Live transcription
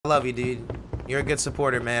I love you, dude. You're a good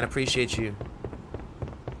supporter, man. Appreciate you.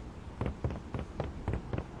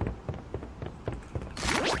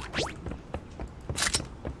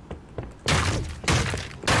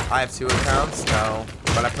 I have 2 accounts? No.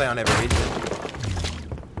 But I play on every region.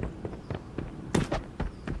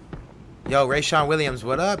 Yo, Rayshawn Williams,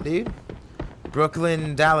 what up, dude?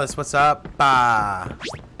 Brooklyn, Dallas, what's up?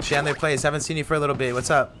 Chandler Plays, haven't seen you for a little bit. What's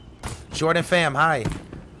up? Jordan Fam, hi.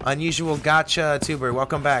 Unusual Gotcha Tuber,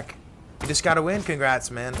 welcome back. You just got a win? Congrats,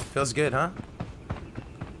 man. Feels good, huh?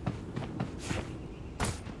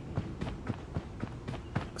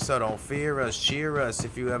 So don't fear us, cheer us.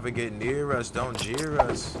 If you ever get near us, don't jeer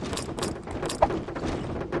us.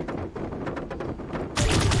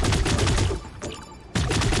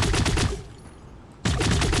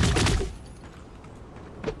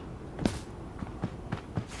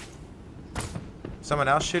 Someone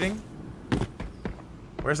else shooting?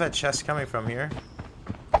 Where's that chest coming from here?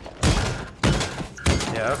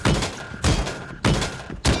 Yep.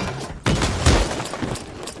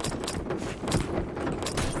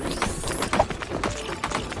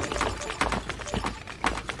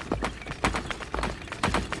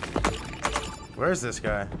 Where's this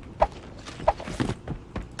guy?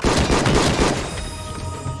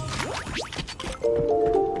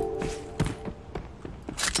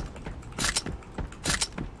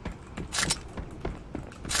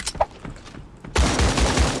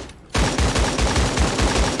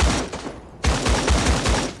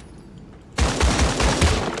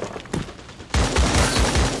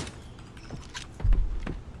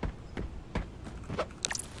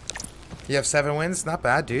 You have 7 wins? Not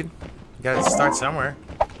bad, dude. You gotta start somewhere.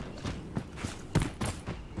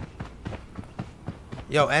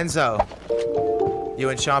 Yo, Enzo. You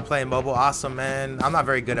and Sean playing mobile? Awesome, man. I'm not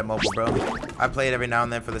very good at mobile, bro. I play it every now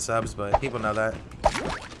and then for the subs, but people know that.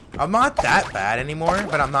 I'm not that bad anymore,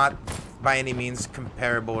 but I'm not by any means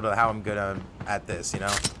comparable to how I'm good at this, you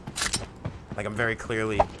know? Like, I'm very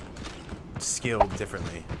clearly skilled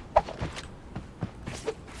differently.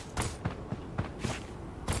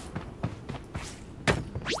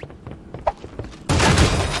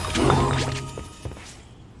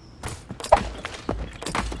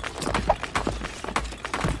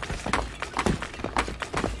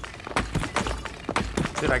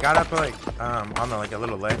 Dude, I got up like on the, like a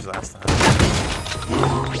little ledge last time.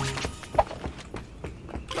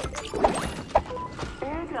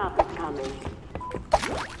 Airdrop is coming.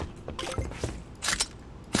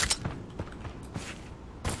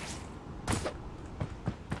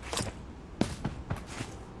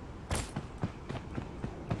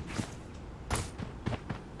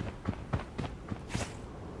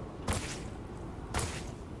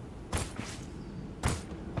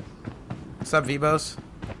 What's up, Vibos?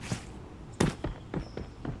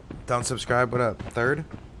 Don't subscribe. What up? 3rd?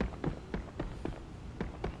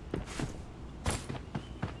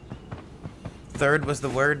 Third was the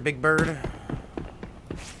word, Big Bird.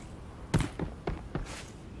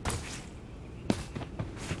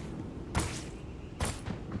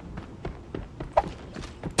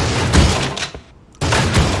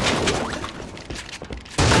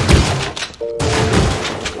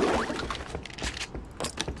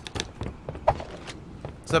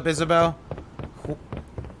 What's up, Isabel?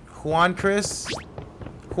 Juan Kiss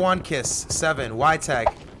 7,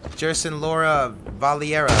 Y-Tech, Jerson Laura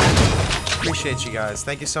Valiera. Appreciate you guys.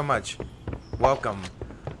 Thank you so much. Welcome.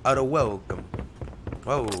 Welcome.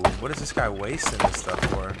 Whoa, what is this guy wasting this stuff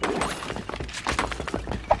for?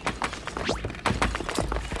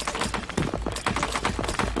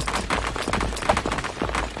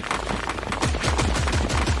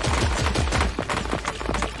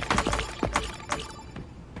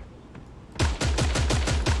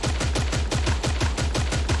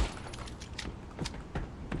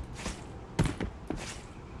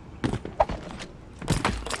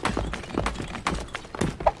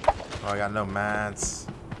 I got no mats.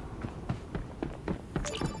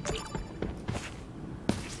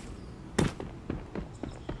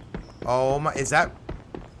 Oh my, is that...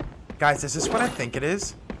 Guys, is this what I think it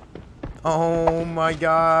is? Oh my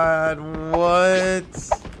god, what?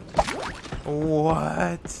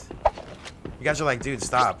 What? You guys are like, dude,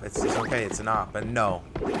 stop. It's okay, it's an op. But no.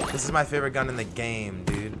 This is my favorite gun in the game,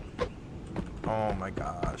 dude. Oh my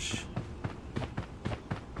gosh.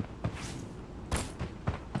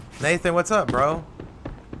 Nathan, what's up, bro?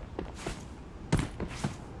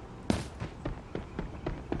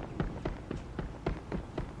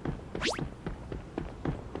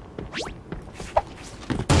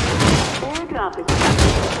 Airdrop is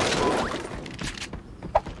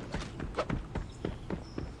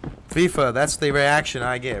FIFA, that's the reaction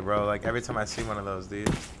I get, bro. Like every time I see one of those, dude.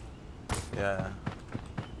 Yeah.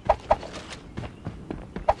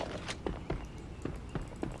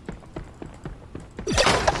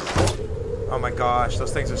 Oh my gosh,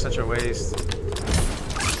 those things are such a waste.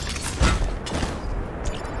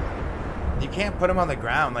 You can't put them on the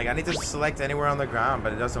ground. Like I need to select anywhere on the ground,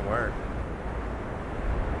 but it doesn't work.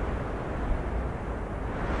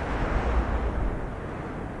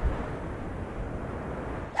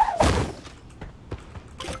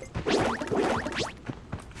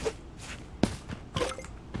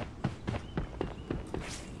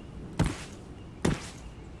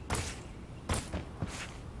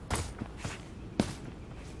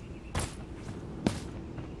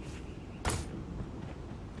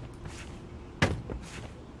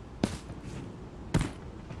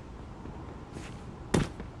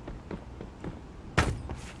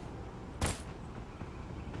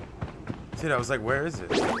 Dude, I was like, where is it?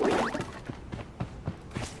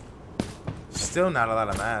 Still not a lot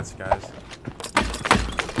of mats, guys.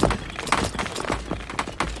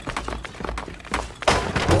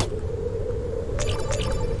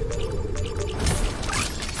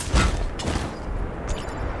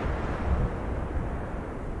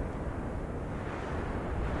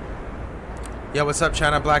 Yo, what's up,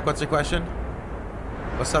 China Black? What's your question?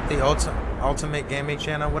 What's up, the Ultimate Gaming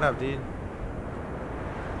Channel? What up, dude?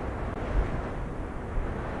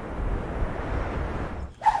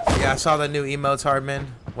 Yeah, I saw the new emotes, Hardman.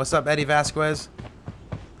 What's up, Eddie Vasquez?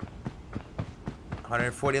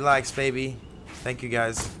 140 likes, baby. Thank you,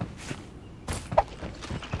 guys.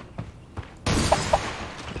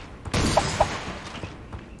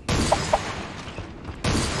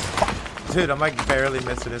 Dude, I'm like barely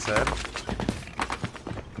missing his head.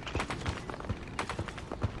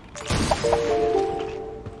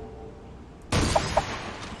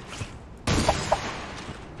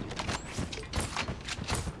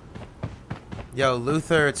 Yo,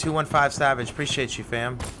 Luther 215 Savage, appreciate you,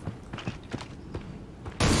 fam.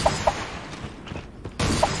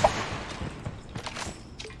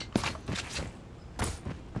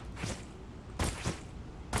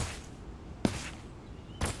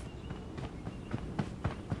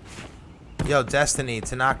 Yo, Destiny,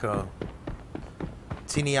 Tanako.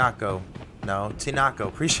 Tiniako. No, Tinako,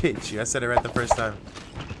 appreciate you. I said it right the first time.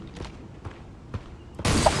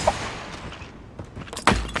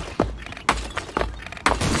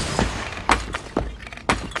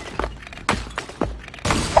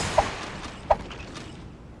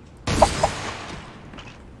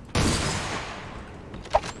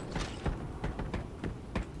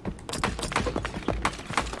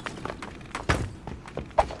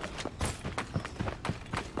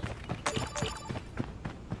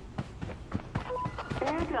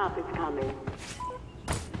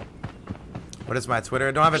 What is my Twitter?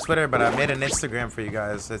 I don't have a Twitter, but I made an Instagram for you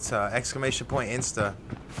guys. It's exclamation point Insta.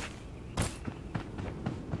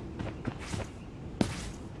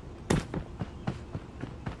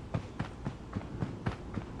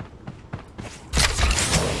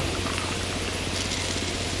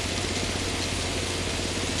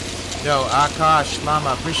 Yo, Akash,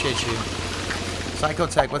 Mama, appreciate you.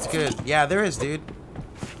 Psychotech, what's good? Yeah, there is, dude.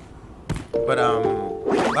 But a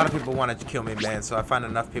lot of people wanted to kill me, man. So I find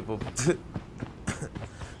enough people,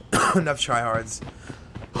 enough tryhards.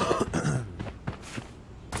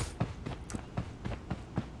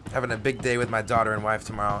 Having a big day with my daughter and wife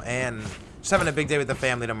tomorrow, and just having a big day with the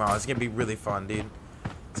family tomorrow. It's gonna be really fun, dude.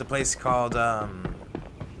 It's a place called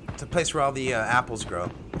it's a place where all the apples grow,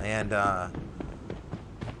 and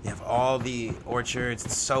you have all the orchards.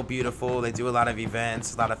 It's so beautiful. They do a lot of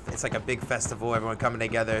events. It's like a big festival. Everyone coming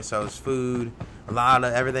together. So it's food, a lot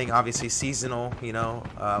of everything. Obviously seasonal, you know,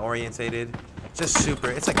 orientated. Just super.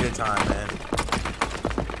 It's a good time, man.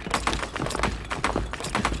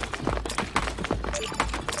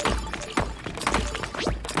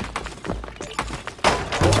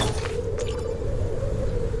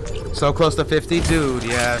 So close to 50, dude.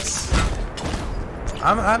 Yes.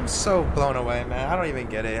 I'm so blown away, man. I don't even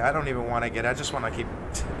get it. I don't even want to get it. I just want to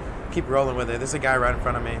keep rolling with it. There's a guy right in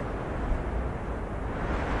front of me.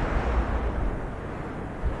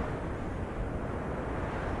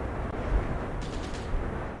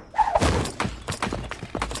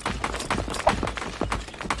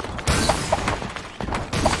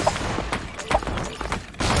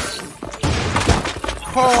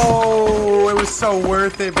 Oh, it was so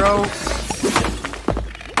worth it, bro.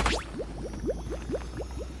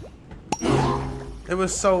 It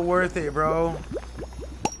was so worth it, bro.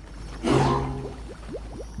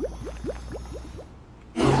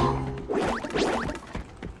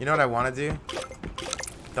 You know what I want to do?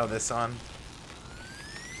 Throw this on.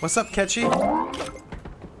 What's up, Catchy?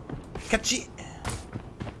 Catchy.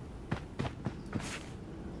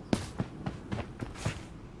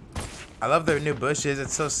 I love their new bushes.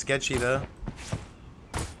 It's so sketchy though.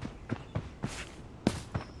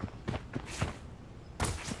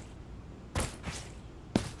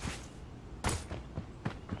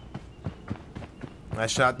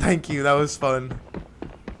 Nice shot. Thank you. That was fun.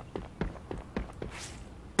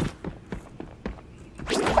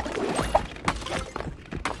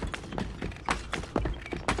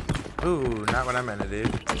 Ooh, not what I meant to do.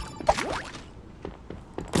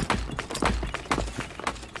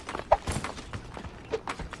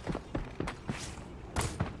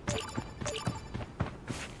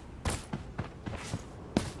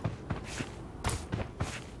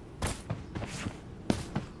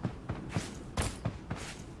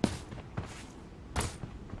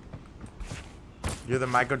 You're the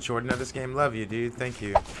Michael Jordan of this game. Love you, dude. Thank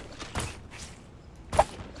you.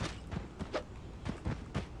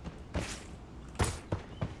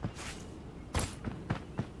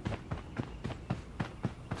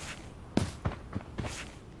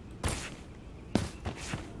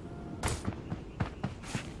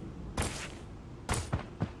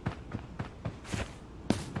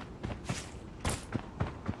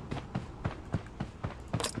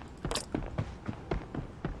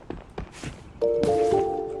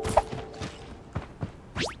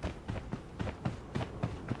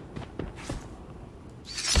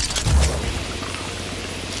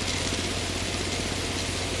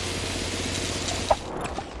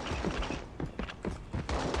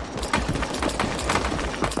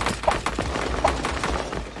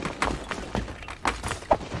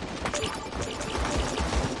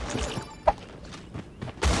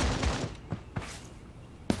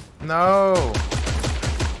 No.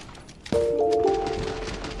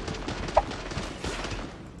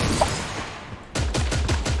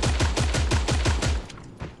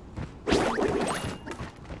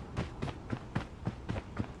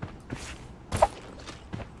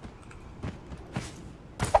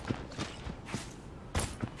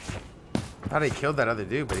 Thought he killed that other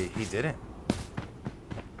dude, but he didn't.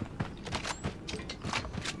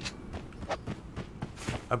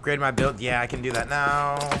 Upgrade my build? Yeah, I can do that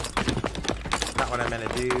now. Not what I meant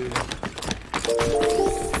to do.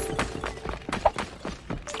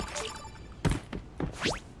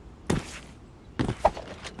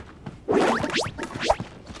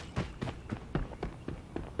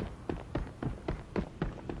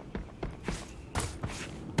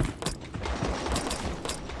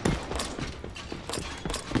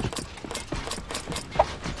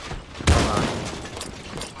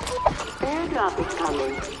 Airdrop is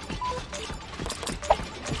coming.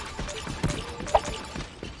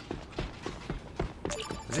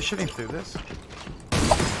 Is he shooting through this?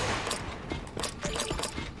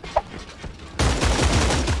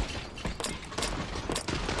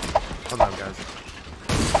 Hold on, guys.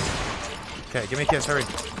 Okay, give me a kiss, hurry.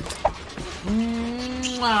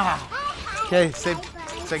 Okay, say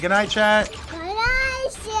goodnight, chat. Good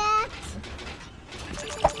night,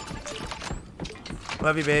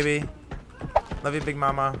 Love you, baby. Love you, Big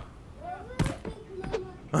Mama.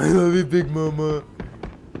 I love you, Big Mama.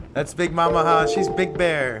 That's Big Mama, huh? She's Big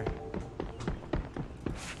Bear.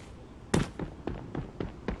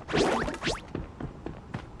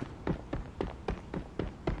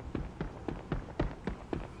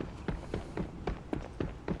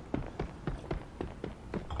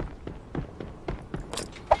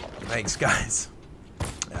 Thanks, guys.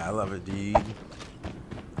 Yeah, I love it, dude.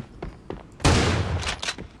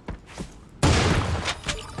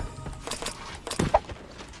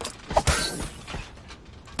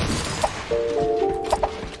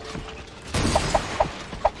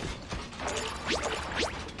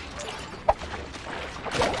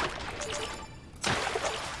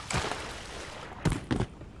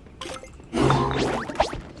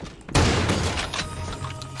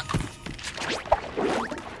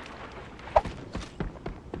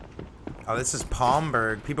 Oh, this is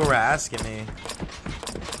Palmberg. People were asking me.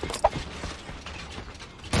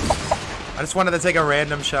 I just wanted to take a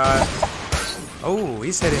random shot. Oh,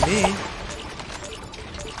 he's hitting me.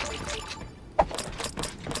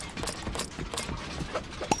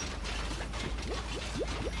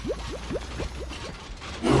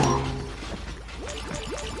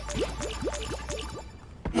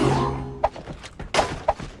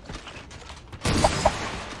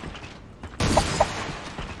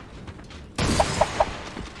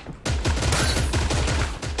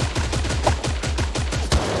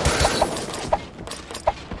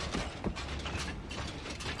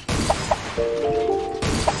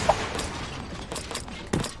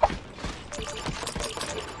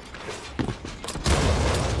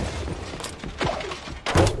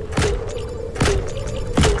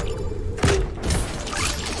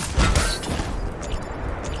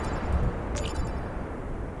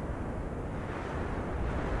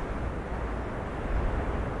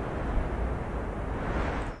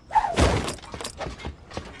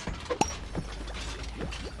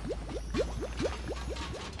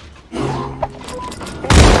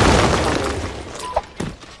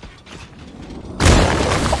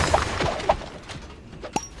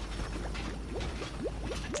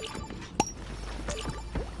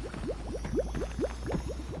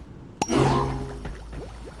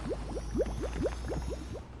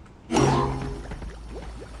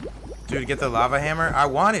 Dude, get the lava hammer? I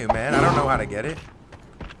want to, man. I don't know how to get it.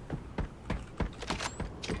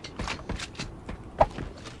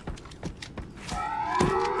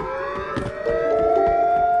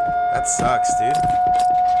 That sucks, dude.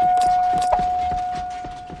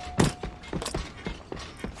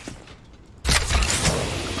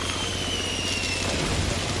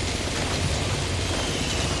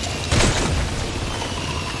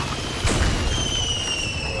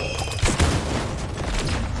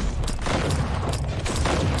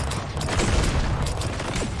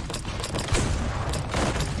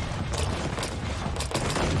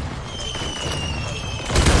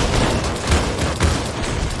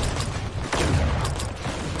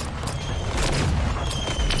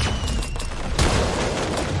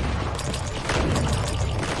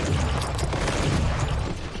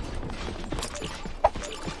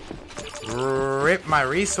 Rip my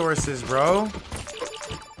resources, bro.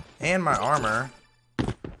 And my armor.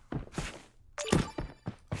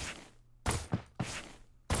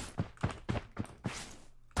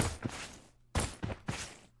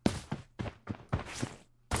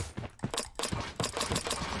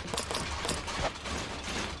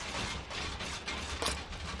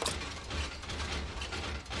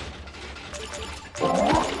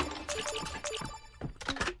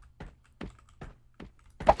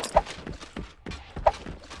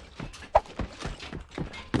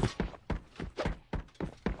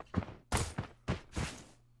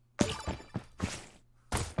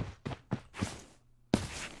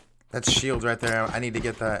 That's shield right there. I need to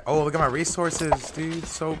get that. Oh, look at my resources, dude.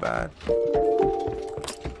 So bad.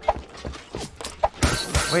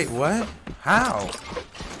 Wait, what? How?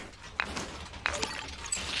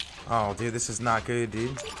 Oh, dude, this is not good,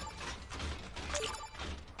 dude.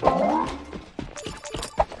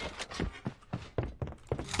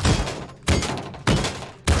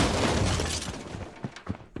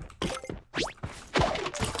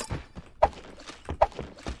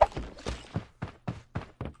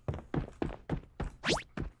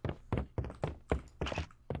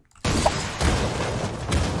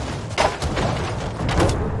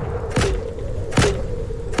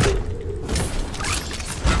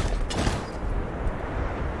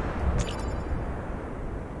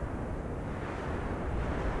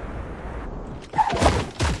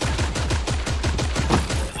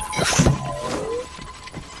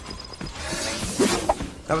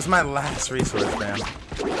 That was my last resource, fam.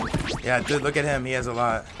 Yeah, dude, look at him. He has a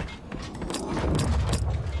lot.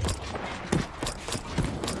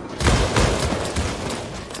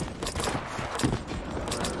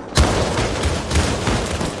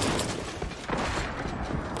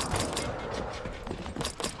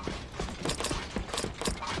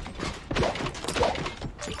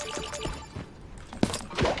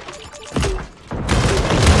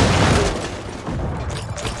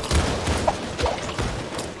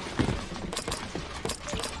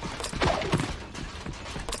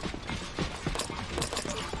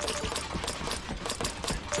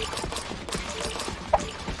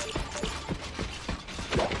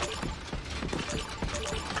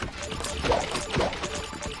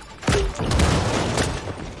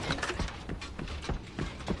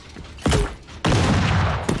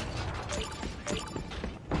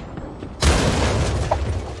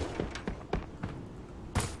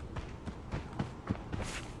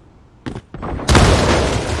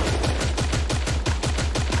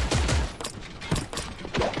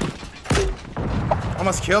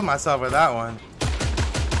 Almost killed myself with that one.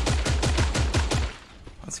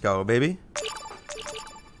 Let's go, baby.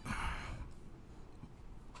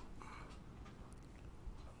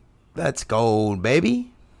 Let's go,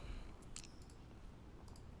 baby.